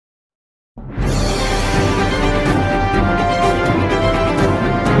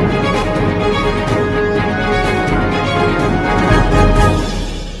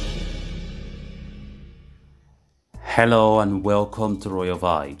Hello and welcome to Royal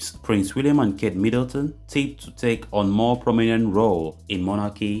Vibes. Prince William and Kate Middleton tipped to take on more prominent role in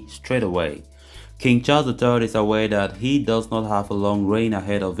monarchy straight away. King Charles III is aware that he does not have a long reign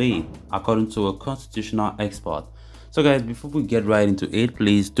ahead of him, according to a constitutional expert. So guys, before we get right into it,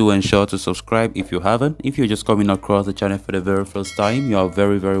 please do ensure to subscribe if you haven't. If you're just coming across the channel for the very first time, you are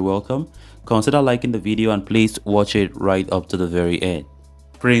very welcome. Consider liking the video and please watch it right up to the very end.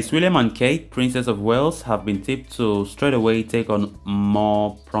 Prince William and Kate, Princess of Wales, have been tipped to straight away take on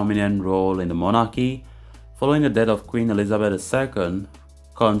more prominent role in the monarchy. Following the death of Queen Elizabeth II,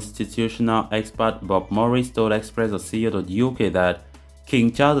 constitutional expert Bob Morris told Express.co.uk that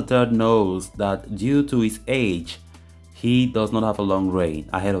King Charles III knows that due to his age, he does not have a long reign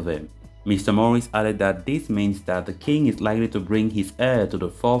ahead of him. Mr. Morris added that this means that the king is likely to bring his heir to the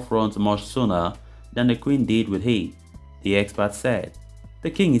forefront much sooner than the queen did with him, the expert said. The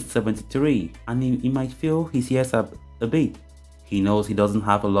king is 73 and he might feel his years up a bit. He knows he doesn't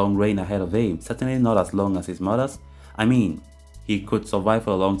have a long reign ahead of him, certainly not as long as his mother's. I mean, he could survive for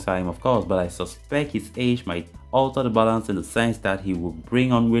a long time of course, but I suspect his age might alter the balance in the sense that he will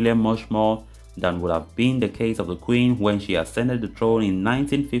bring on William much more than would have been the case of the queen when she ascended the throne in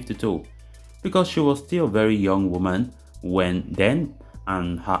 1952, because she was still a very young woman then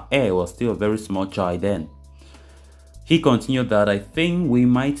and her heir was still a very small child then. He continued that I think we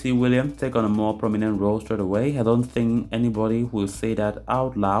might see William take on a more prominent role straight away. I don't think anybody will say that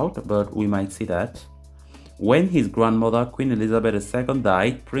out loud, but we might see that. When his grandmother, Queen Elizabeth II,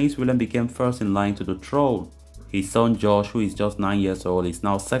 died, Prince William became first in line to the throne. His son George, who is just 9 years old, is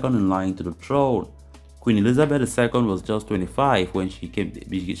now second in line to the throne. Queen Elizabeth II was just 25 when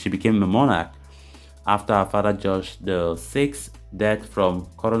she became a monarch after her father George VI's death from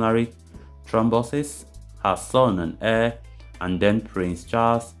coronary thrombosis. Her son and heir, and then Prince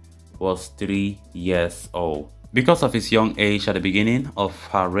Charles, was 3 years old. Because of his young age at the beginning of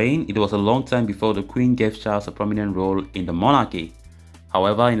her reign, it was a long time before the Queen gave Charles a prominent role in the monarchy.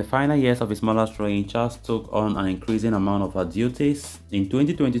 However, in the final years of his mother's reign, Charles took on an increasing amount of her duties. In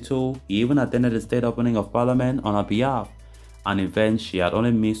 2022, he even attended the state opening of Parliament on her behalf, an event she had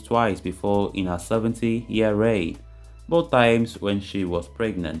only missed twice before in her 70-year reign, both times when she was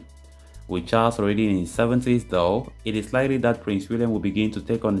pregnant. With Charles already in his 70s though, it is likely that Prince William will begin to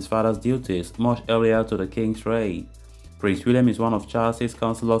take on his father's duties much earlier to the king's reign. Prince William is one of Charles's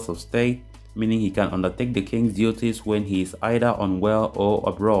councillors of state, meaning he can undertake the king's duties when he is either unwell or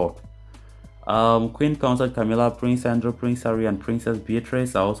abroad. Queen Consort Camilla, Prince Andrew, Prince Harry and Princess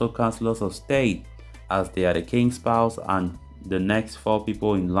Beatrice are also councillors of state, as they are the king's spouse and the next 4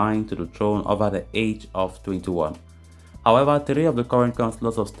 people in line to the throne over the age of 21. However, 3 of the current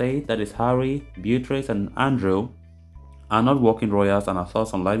councillors of state, that is Harry, Beatrice and Andrew, are not working royals and are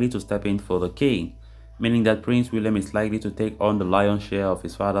thus unlikely to step in for the king, meaning that Prince William is likely to take on the lion's share of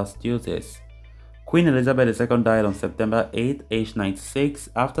his father's duties. Queen Elizabeth II died on September 8, aged 96,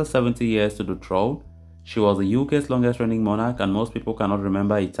 after 70 years to the throne. She was the UK's longest reigning monarch and most people cannot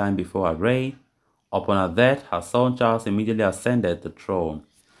remember a time before her reign. Upon her death, her son Charles immediately ascended the throne.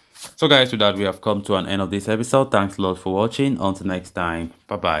 So guys, with that we have come to an end of this episode. Thanks a lot for watching. Until next time,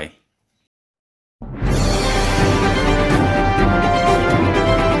 bye bye.